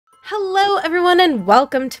Hello everyone and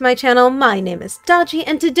welcome to my channel. My name is Dodgy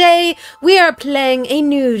and today we are playing a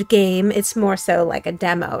new game. It's more so like a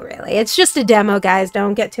demo really. It's just a demo, guys,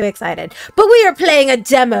 don't get too excited. But we are playing a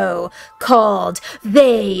demo called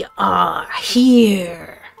They Are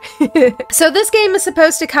Here. So this game is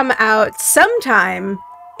supposed to come out sometime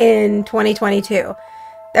in 2022.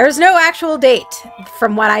 There's no actual date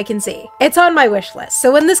from what I can see. It's on my wish list.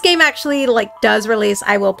 So when this game actually does release,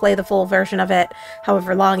 I will play the full version of it,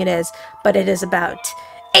 however long it is, but it is about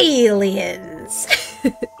aliens.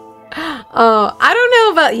 Oh, I don't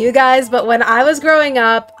know about you guys, but when I was growing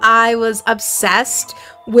up, I was obsessed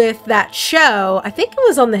with that show. I think it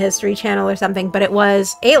was on the History Channel or something, but it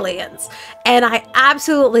was Aliens. And I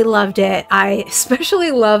absolutely loved it. I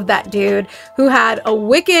especially loved that dude who had a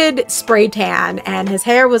wicked spray tan and his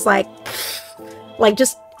hair was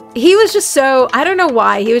he was just so, I don't know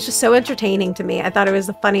why, he was just so entertaining to me. I thought he was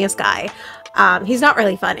the funniest guy. He's not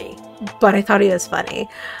really funny, but I thought he was funny.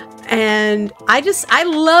 And I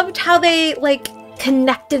loved how they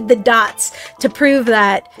connected the dots to prove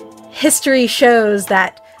that history shows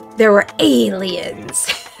that there were aliens.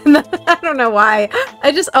 I don't know why.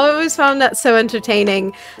 I just always found that so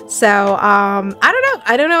entertaining. So, I don't know.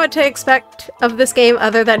 I don't know what to expect of this game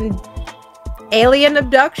other than alien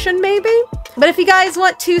abduction, maybe? But if you guys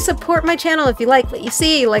want to support my channel, if you like what you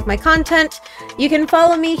see, you like my content, you can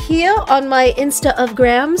follow me here on my Insta of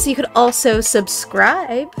Grams. You could also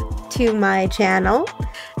subscribe to my channel,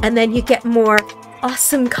 and then you get more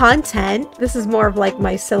awesome content. This is more of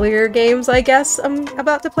my sillier games, I guess, I'm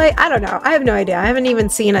about to play. I don't know. I have no idea. I haven't even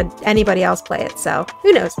seen anybody else play it, so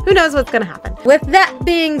who knows? Who knows what's gonna happen? With that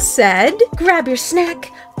being said, grab your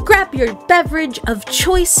snack, grab your beverage of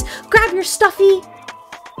choice, grab your stuffy,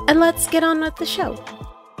 and let's get on with the show.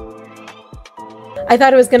 I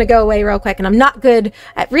thought it was gonna go away real quick, and I'm not good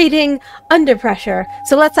at reading under pressure,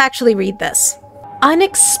 so let's actually read this.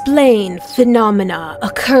 Unexplained phenomena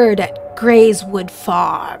occurred at Grayswood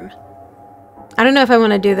Farm. I don't know if I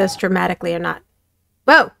want to do this dramatically or not.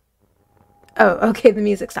 Whoa! Oh, okay, the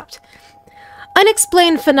music stopped.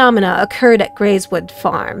 Unexplained phenomena occurred at Grayswood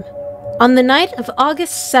Farm. On the night of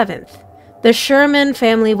August 7th, the Sherman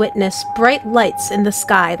family witnessed bright lights in the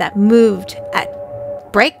sky that moved at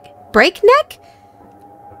breakneck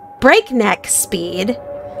speed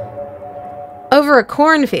over a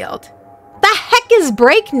cornfield. The heck is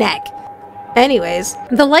breakneck? Anyways,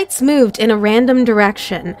 the lights moved in a random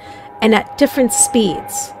direction and at different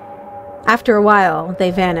speeds. After a while, they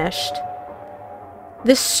vanished.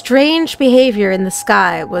 This strange behavior in the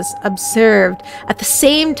sky was observed at the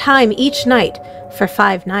same time each night for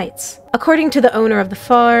 5 nights. According to the owner of the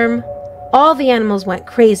farm, all the animals went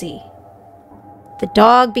crazy. The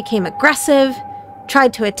dog became aggressive,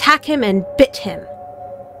 tried to attack him, and bit him.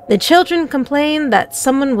 The children complained that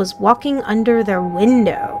someone was walking under their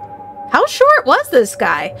window. How short was this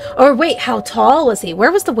guy? Or wait, how tall was he?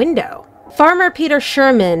 Where was the window? Farmer Peter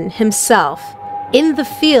Sherman himself, in the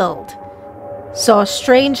field, saw a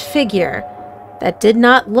strange figure that did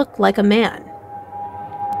not look like a man.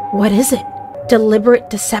 What is it? Deliberate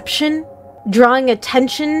deception? Drawing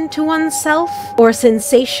attention to oneself? Or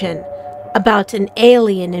sensation about an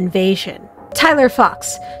alien invasion? Tyler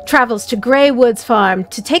Fox travels to Grayswood Farm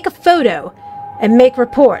to take a photo and make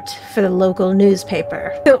report for the local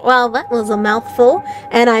newspaper. Well, that was a mouthful,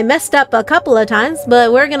 and I messed up a couple of times,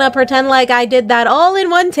 but we're gonna pretend like I did that all in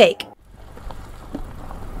one take.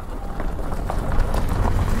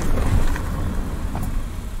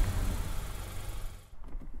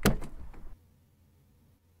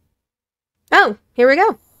 Oh, here we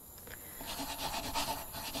go.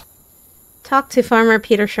 Talk to Farmer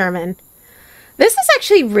Peter Sherman. This is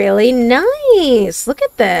actually really nice. Look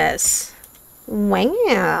at this.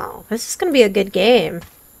 Wow, this is gonna be a good game.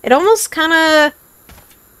 It almost kinda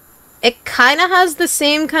has the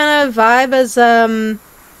same kind of vibe as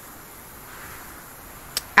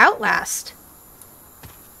Outlast.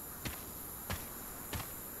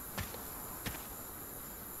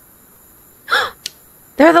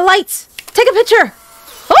 There are the lights! Take a picture!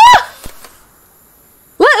 Oh!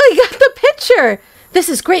 Look, we got the picture! This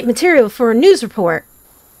is great material for a news report.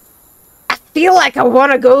 I feel like I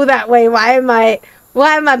want to go that way. Why am I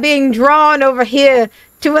being drawn over here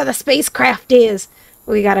to where the spacecraft is?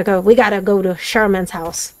 We gotta go to Sherman's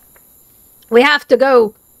house. We have to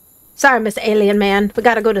go. Sorry, Mr. Alien Man. We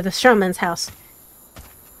gotta go to the Sherman's house.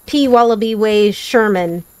 P. Wallaby Way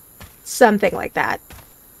Sherman. Something like that.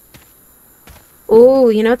 Ooh,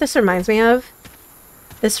 you know what this reminds me of?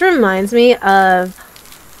 This reminds me of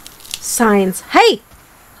Signs. Hey!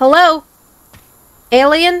 Hello?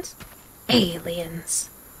 Aliens? Aliens.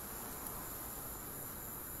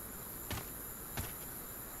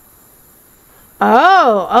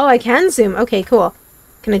 Oh, oh, I can zoom. Okay, cool.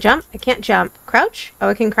 Can I jump? I can't jump. Crouch? Oh,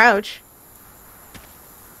 I can crouch.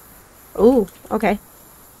 Ooh, okay.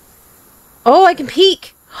 Oh, I can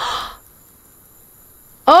peek.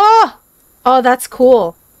 Oh! Oh, that's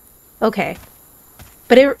cool. Okay.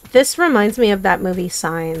 But this reminds me of that movie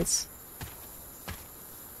Signs.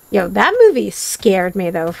 Yo, that movie scared me,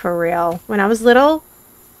 though, for real. When I was little.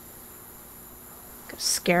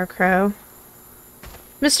 Scarecrow.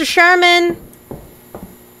 Mr. Sherman!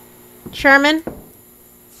 Sherman?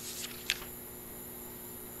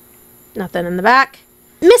 Nothing in the back.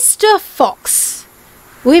 Mr. Fox!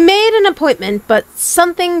 We made an appointment, but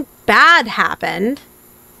something bad happened.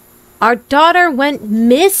 Our daughter went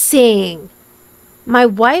missing. My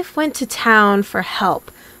wife went to town for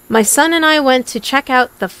help. My son and I went to check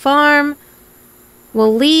out the farm.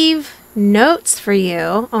 We'll leave notes for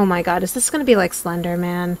you. Oh my god, is this going to be like Slender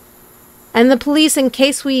Man? And the police in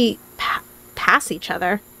case we pass each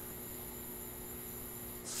other.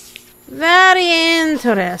 Very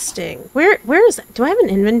interesting. Where is it? Do I have an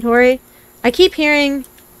inventory? I keep hearing...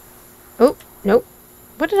 Oh, nope.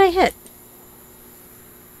 What did I hit?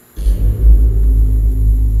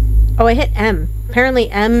 Oh, I hit M. Apparently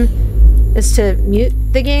M is to mute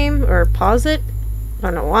the game or pause it. I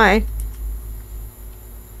don't know why.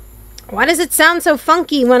 Why does it sound so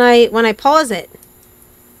funky when I pause it?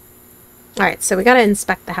 Alright, so we gotta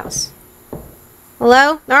inspect the house.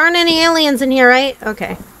 Hello? There aren't any aliens in here, right?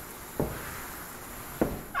 Okay.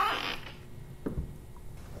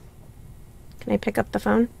 Can I pick up the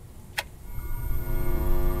phone?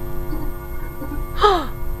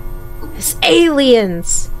 It's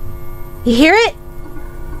aliens! You hear it?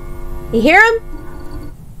 You hear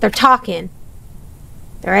them? They're talking.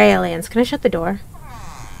 They're aliens. Can I shut the door?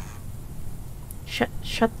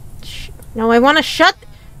 No, I want to shut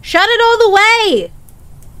it all the way!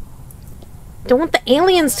 Don't want the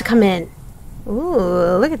aliens to come in.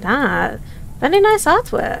 Ooh, look at that. Very nice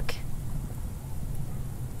artwork.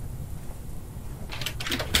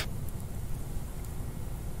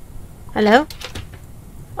 Hello?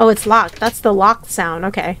 Oh, it's locked. That's the locked sound.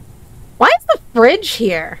 Okay. Why is the fridge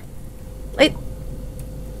here? Like,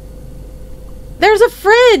 there's a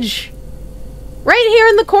fridge! Right here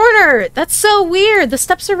in the corner! That's so weird. The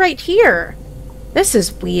steps are right here. This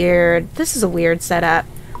is weird. This is a weird setup.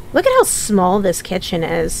 Look at how small this kitchen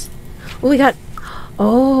is. Oh, we got...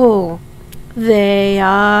 Oh. They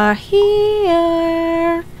are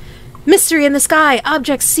here. Mystery in the sky.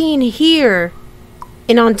 Objects seen here.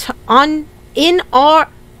 I almost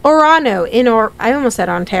said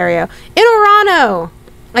Ontario. In Orano!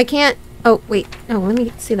 I can't... Oh, wait. Oh, let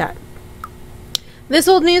me see that. This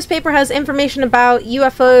old newspaper has information about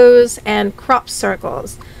UFOs and crop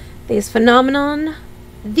circles. These phenomena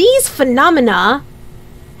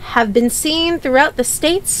have been seen throughout the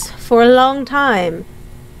States for a long time.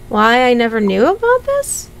 Why I never knew about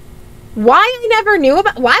this? Why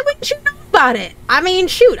wouldn't you know about it? I mean,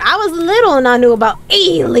 shoot, I was little and I knew about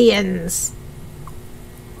aliens.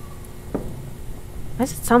 Why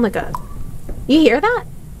does it sound like a... You hear that?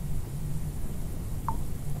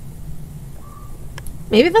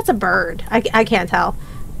 Maybe that's a bird. I can't tell.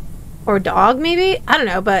 Or a dog, maybe? I don't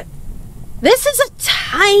know, but... This is a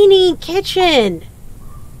tiny kitchen!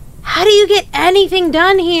 How do you get anything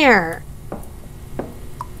done here?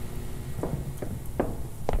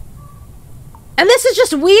 And this is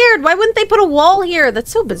just weird! Why wouldn't they put a wall here?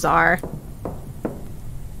 That's so bizarre.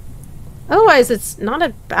 Otherwise, it's not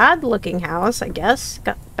a bad-looking house, I guess.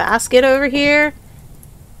 Got a basket over here.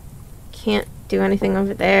 Can't do anything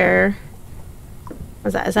over there.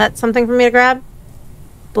 What's that? Is that something for me to grab?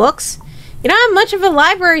 Books? You don't have much of a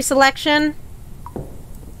library selection.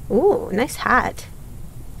 Ooh, nice hat.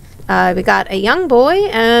 We got a young boy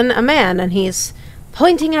and a man, and he's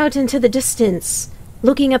pointing out into the distance,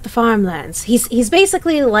 looking at the farmlands. He's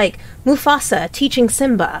basically like Mufasa teaching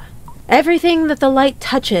Simba. Everything that the light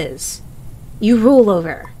touches, you rule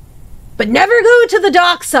over. But never go to the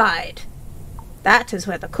dark side. That is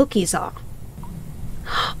where the cookies are.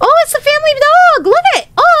 Oh, it's a family dog! Look at it!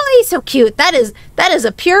 Oh, he's so cute. That is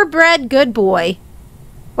a purebred good boy.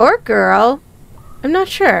 Or girl. I'm not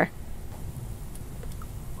sure.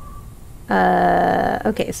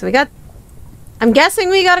 Okay, so we got... I'm guessing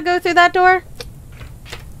we gotta go through that door?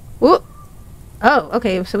 Ooh. Oh,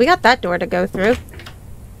 okay, so we got that door to go through.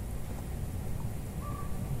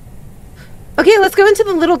 Okay, let's go into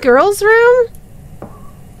the little girl's room.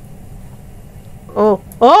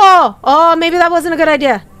 Oh, maybe that wasn't a good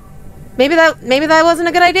idea. Maybe that wasn't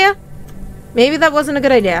a good idea? Maybe that wasn't a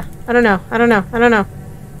good idea. I don't know.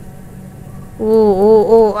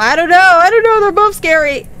 Ooh, I don't know.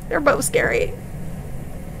 They're both scary.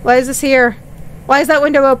 Why is this here? Why is that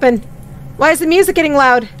window open? Why is the music getting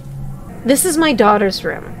loud? This is my daughter's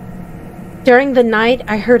room. During the night,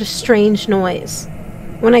 I heard a strange noise.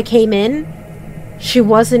 When I came in, she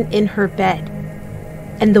wasn't in her bed,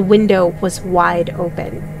 and the window was wide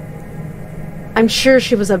open. I'm sure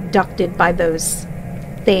she was abducted by those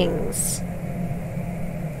things.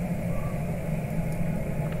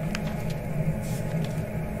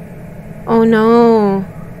 Oh no.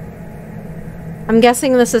 I'm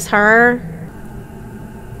guessing this is her.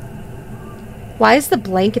 Why is the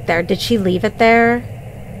blanket there? Did she leave it there?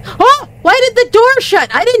 Oh! Why did the door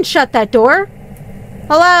shut? I didn't shut that door.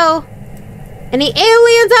 Hello? Any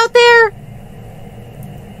aliens out there?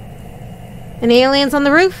 Any aliens on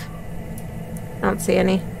the roof? I don't see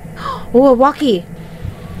any. Oh, a walkie.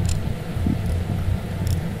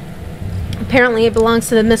 Apparently it belongs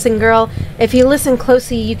to the missing girl. If you listen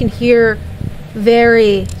closely, you can hear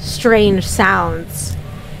very strange sounds.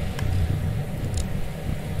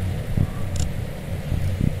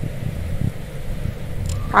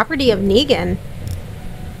 Property of Negan.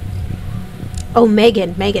 Oh,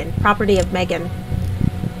 Megan. Property of Megan.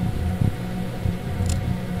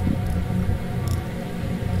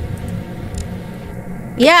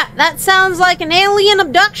 Yeah, that sounds like an alien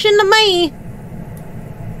abduction to me.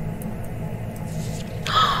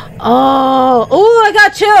 Oh, I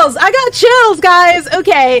got chills. I got chills, guys.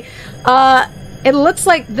 Okay. It looks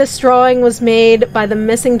like this drawing was made by the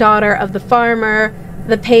missing daughter of the farmer.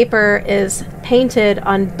 The paper is painted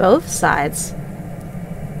on both sides.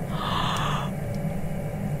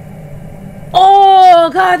 Oh,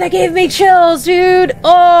 God, that gave me chills, dude.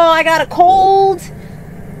 Oh, I got a cold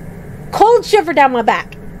shiver down my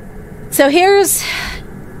back. So here's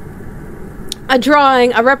a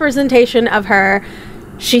drawing, a representation of her.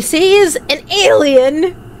 She sees an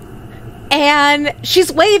alien and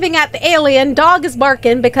she's waving at the alien. Dog is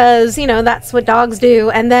barking because, you know, that's what dogs do.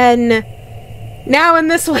 And then now in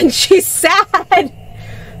this one, she's sad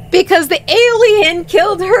because the alien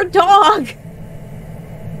killed her dog.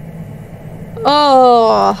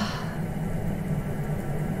 Oh,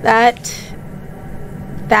 that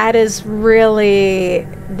is really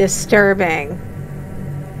disturbing.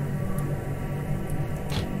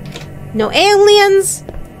 No aliens.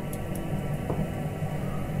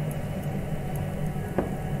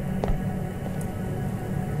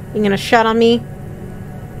 You gonna shut on me?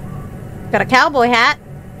 Got a cowboy hat.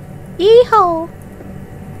 Yee-haw.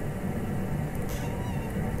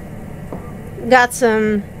 Got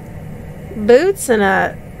some boots and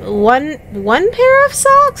a one pair of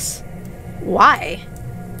socks? Why?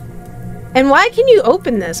 And why can you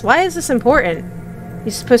open this? Why is this important?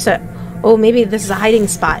 You're supposed to... Oh, maybe this is a hiding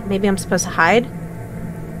spot. Maybe I'm supposed to hide?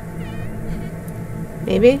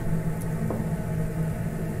 Maybe?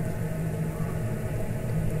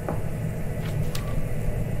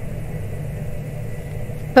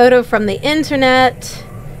 Photo from the internet.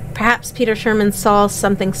 Perhaps Peter Sherman saw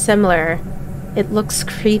something similar. It looks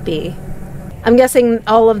creepy. I'm guessing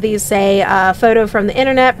all of these say photo from the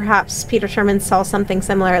internet. Perhaps Peter Sherman saw something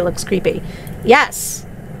similar. It looks creepy. Yes.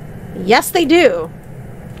 Yes, they do.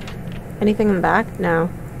 Anything in the back?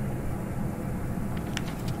 No.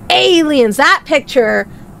 Aliens! That picture,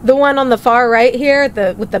 the one on the far right here,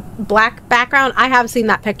 with the black background, I have seen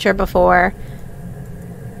that picture before.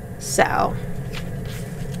 So.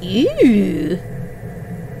 Ew.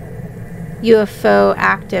 UFO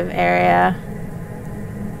active area.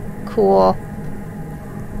 Cool.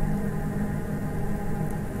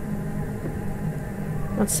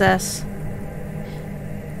 What's this?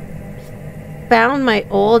 Found my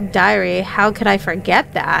old diary. How could I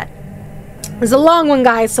forget that? It's a long one,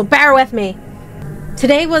 guys, so bear with me.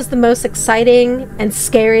 Today was the most exciting and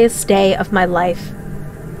scariest day of my life.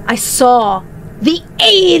 I saw the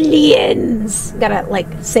aliens! Gotta, like,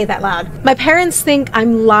 say that loud. My parents think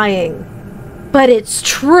I'm lying, but it's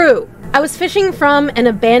true. I was fishing from an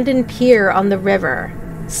abandoned pier on the river.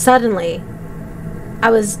 Suddenly,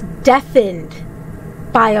 I was deafened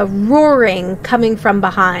by a roaring coming from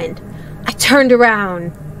behind. I turned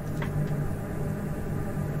around.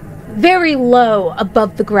 Very low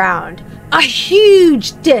above the ground, a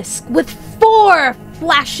huge disc with 4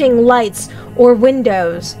 flashing lights or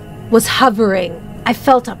windows was hovering. I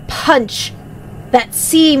felt a punch that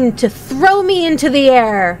seemed to throw me into the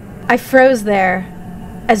air. I froze there,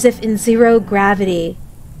 as if in zero gravity.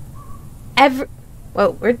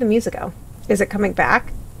 Whoa, where'd the music go? Is it coming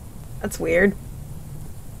back? That's weird.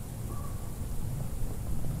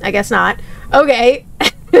 I guess not. Okay.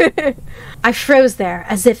 I froze there,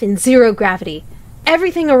 as if in zero gravity.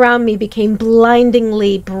 Everything around me became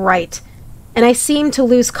blindingly bright, and I seemed to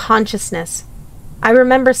lose consciousness. I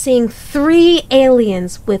remember seeing 3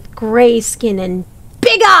 aliens with gray skin and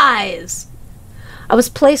big eyes. I was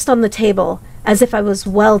placed on the table as if I was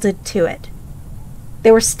welded to it.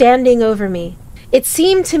 They were standing over me. It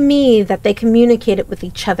seemed to me that they communicated with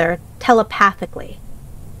each other telepathically.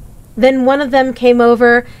 Then one of them came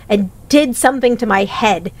over and did something to my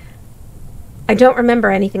head. I don't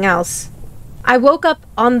remember anything else. I woke up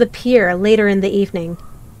on the pier later in the evening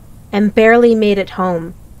and barely made it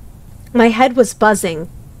home. My head was buzzing,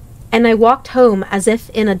 and I walked home as if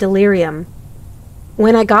in a delirium.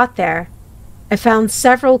 When I got there, I found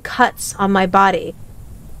several cuts on my body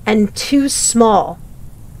and 2 small,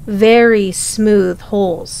 very smooth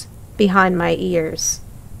holes behind my ears.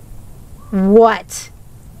 What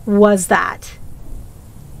was that?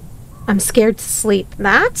 I'm scared to sleep.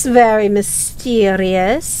 That's very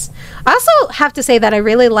mysterious. I also have to say that I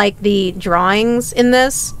really like the drawings in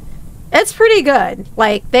this. It's pretty good.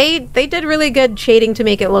 Like, they did really good shading to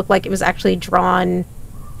make it look like it was actually drawn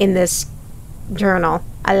in this journal.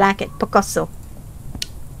 I like it. Picasso.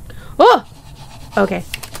 Oh! Okay.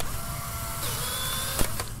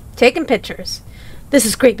 Taking pictures. This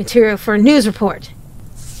is great material for a news report.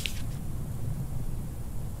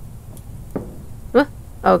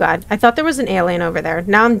 Oh god, I thought there was an alien over there.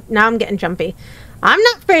 Now I'm getting jumpy. I'm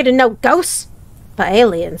not afraid of no ghosts, but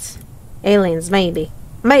aliens. Aliens, maybe.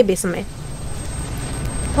 Maybe somebody.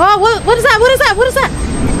 Oh, what is that? What is that? What is that?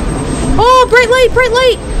 Oh, bright light, bright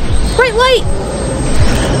light! Bright light!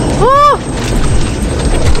 Oh!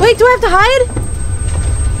 Wait, do I have to hide?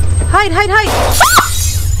 Hide, hide, hide! Ah!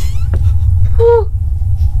 Oh.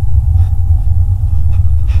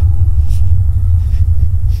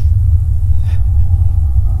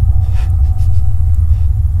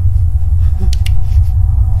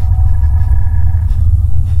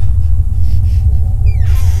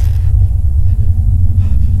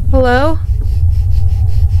 Hello?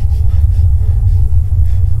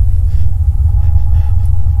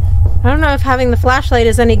 I don't know if having the flashlight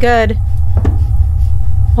is any good.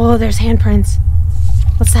 Oh, there's handprints.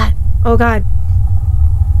 What's that? Oh god.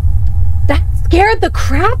 That scared the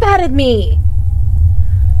crap out of me!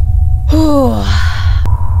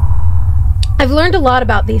 I've learned a lot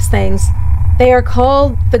about these things. They are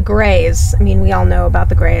called the Greys. I mean, we all know about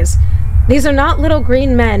the Greys. These are not little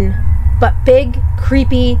green men, but big,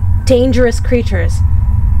 creepy, dangerous creatures.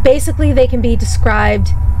 Basically, they can be described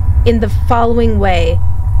in the following way.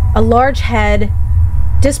 A large head,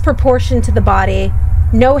 disproportioned to the body,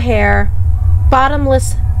 no hair,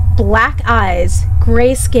 bottomless black eyes,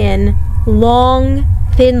 gray skin, long,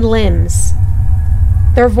 thin limbs.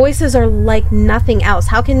 Their voices are like nothing else.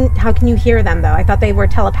 How can you hear them, though? I thought they were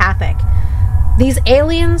telepathic. These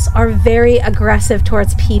aliens are very aggressive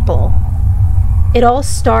towards people. It all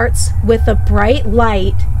starts with a bright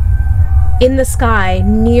light in the sky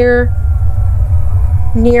near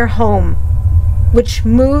home, which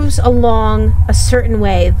moves along a certain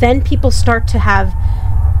way. Then people start to have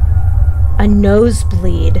a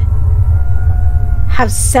nosebleed,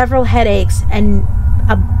 have several headaches, and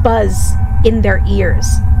a buzz in their ears,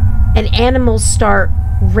 and animals start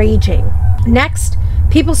raging. Next,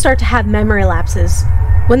 people start to have memory lapses.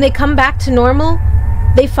 When they come back to normal,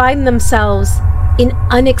 they find themselves in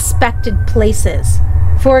unexpected places.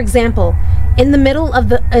 For example, in the middle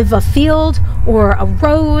of a field or a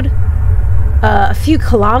road, a few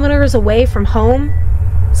kilometers away from home.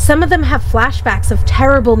 Some of them have flashbacks of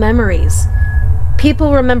terrible memories.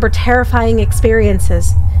 People remember terrifying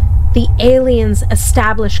experiences. The aliens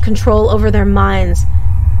establish control over their minds,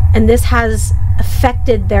 and this has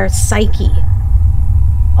affected their psyche.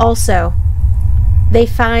 Also, they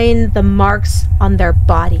find the marks on their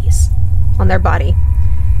bodies. On their body.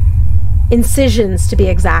 Incisions, to be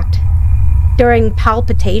exact. During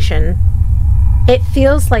palpitation, it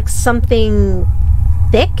feels like something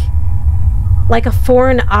thick, like a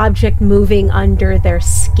foreign object moving under their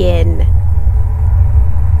skin.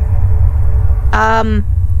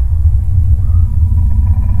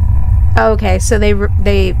 Okay, so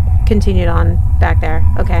they continued on back there.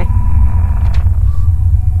 Okay.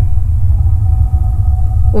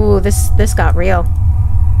 Ooh, this got real.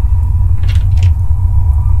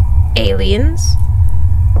 Aliens?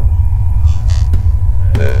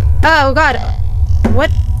 Oh god.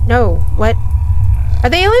 What? No. What? Are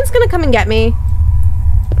the aliens gonna come and get me?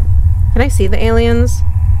 Can I see the aliens?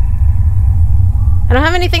 I don't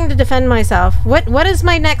have anything to defend myself. What is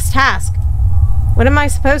my next task? What am I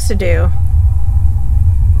supposed to do?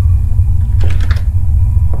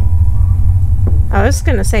 I was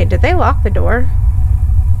gonna say, did they lock the door?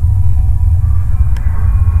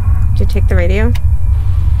 Did you take the radio?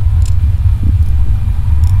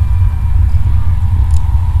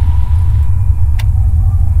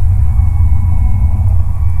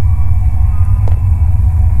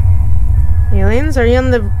 aliens? Are you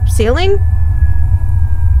on the ceiling?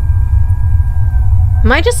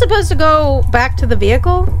 Am I just supposed to go back to the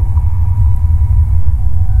vehicle?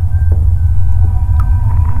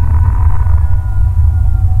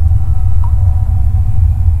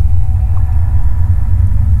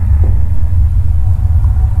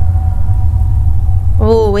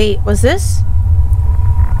 Oh, wait, was this?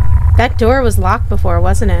 That door was locked before,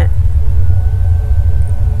 wasn't it?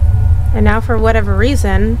 And now, for whatever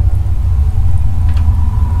reason,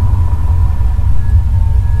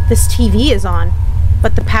 this TV is on,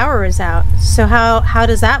 but the power is out. So how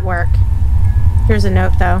does that work? Here's a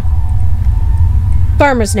note, though.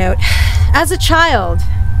 Farmer's note. As a child,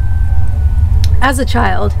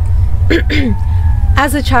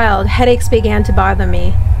 headaches began to bother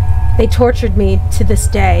me. They tortured me to this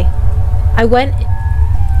day. I went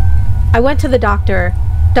to the doctor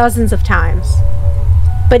dozens of times,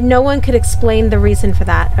 but no one could explain the reason for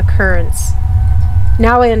that occurrence.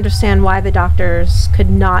 Now I understand why the doctors could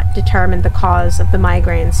not determine the cause of the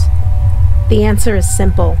migraines. The answer is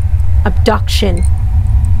simple: abduction.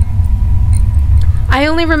 I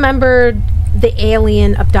only remembered the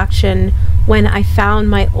alien abduction when I found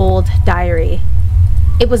my old diary.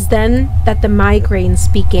 It was then that the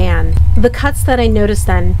migraines began. The cuts that I noticed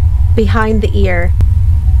then, behind the ear,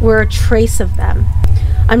 were a trace of them.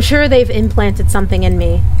 I'm sure they've implanted something in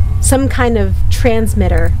me, some kind of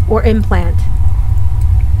transmitter or implant.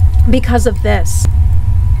 Because of this,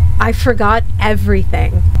 I forgot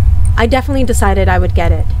everything. I definitely decided I would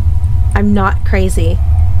get it. I'm not crazy.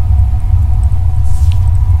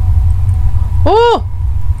 Oh!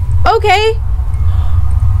 Okay!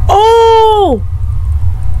 Oh!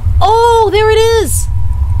 Oh, there it is!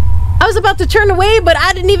 I was about to turn away, but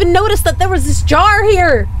I didn't even notice that there was this jar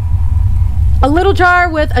here! A little jar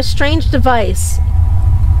with a strange device.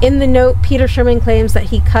 In the note, Peter Sherman claims that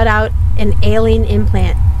he cut out an alien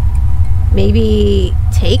implant. Maybe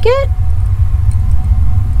take it?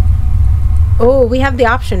 Oh, we have the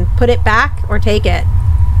option. Put it back or take it.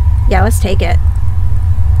 Yeah, let's take it.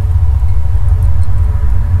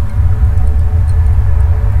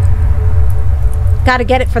 Gotta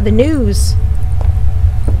get it for the news.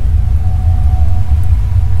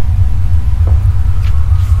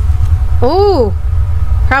 Oh,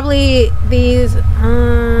 probably these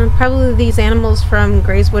animals from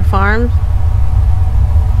Grayswood Farm.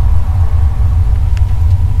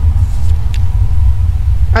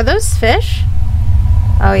 Are those fish?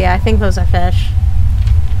 Oh yeah, I think those are fish.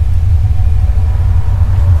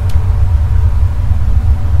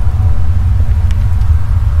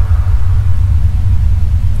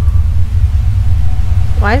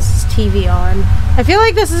 Why is this TV on? I feel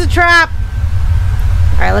like this is a trap!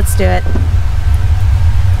 Alright, let's do it.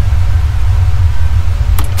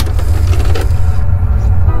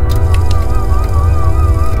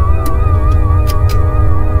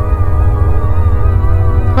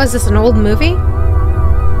 Was this an old movie?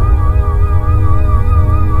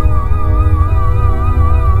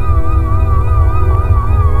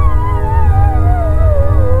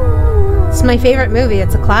 It's my favorite movie.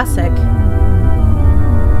 It's a classic.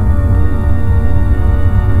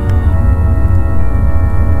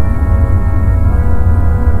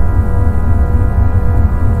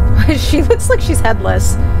 She looks like she's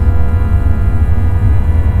headless.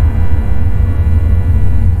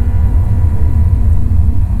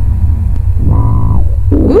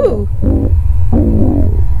 Ooh.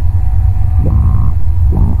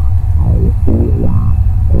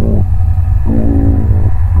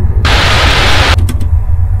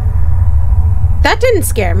 That didn't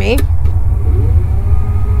scare me.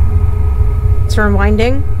 It's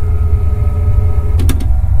rewinding.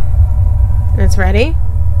 And it's ready.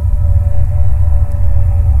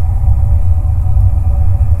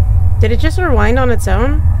 Did it just rewind on its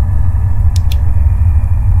own?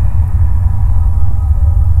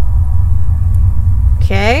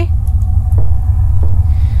 Okay.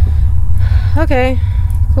 Okay.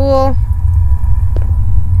 Cool.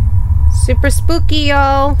 Super spooky,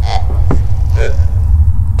 y'all.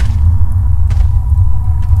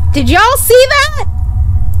 Did y'all see that?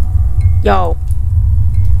 Yo.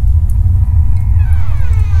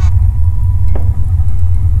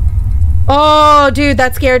 Oh, dude,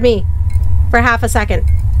 that scared me. For half a second.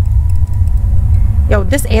 Yo,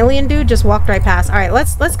 this alien dude just walked right past. Alright,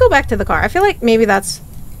 let's go back to the car. I feel like maybe that's...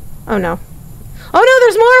 Oh, no. Oh, no,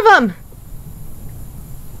 there's more of them!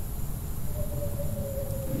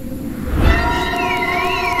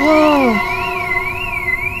 Whoa.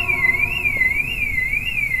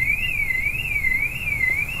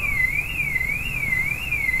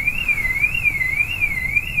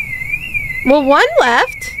 Well, one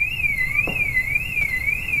left.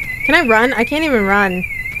 Can I run? I can't even run.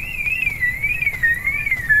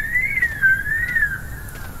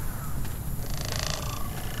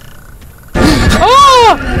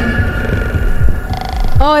 Oh!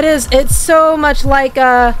 Oh, it is. It's so much like,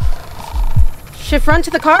 Shift, run to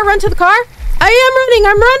the car, run to the car. I am running,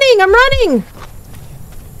 I'm running, I'm running.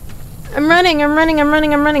 I'm running, I'm running, I'm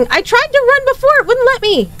running, I'm running. I tried to run before, it wouldn't let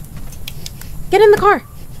me. Get in the car.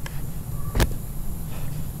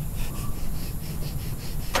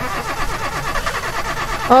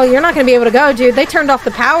 Oh, you're not gonna be able to go, dude. They turned off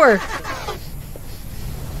the power.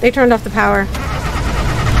 They turned off the power.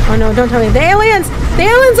 Oh no, don't tell me. The aliens! The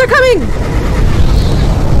aliens are coming!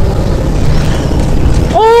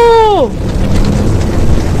 Oh!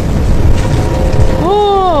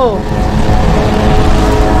 Oh!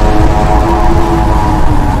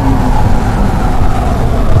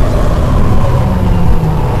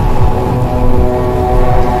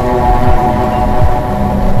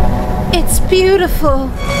 It's beautiful.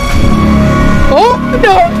 Oh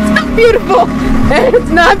no, it's not beautiful. It's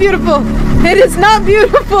not beautiful. It is not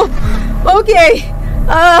beautiful. Okay.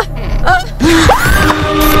 I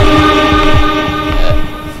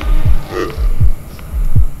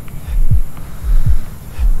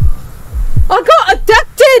got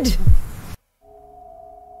abducted!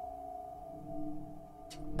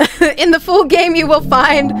 In the full game, you will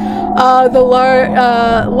find the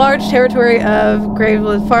large territory of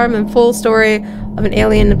Gravewood Farm and full story of an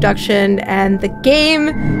alien abduction and the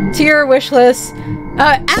game to your wish list.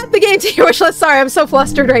 Add the game to your wish list. Sorry, I'm so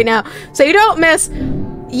flustered right now. So you don't miss.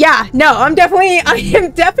 Yeah, no, I am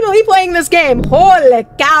definitely playing this game. Holy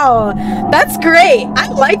cow. That's great. I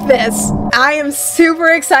like this. I am super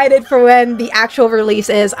excited for when the actual release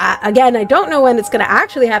is. Again, I don't know when it's going to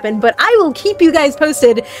actually happen, but I will keep you guys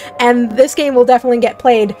posted, and this game will definitely get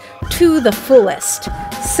played to the fullest.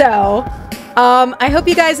 So, I hope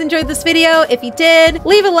you guys enjoyed this video. If you did,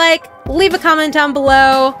 leave a like, leave a comment down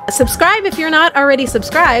below, subscribe if you're not already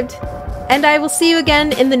subscribed, and I will see you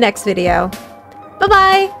again in the next video.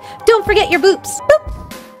 Bye-bye! Don't forget your boops! Boop!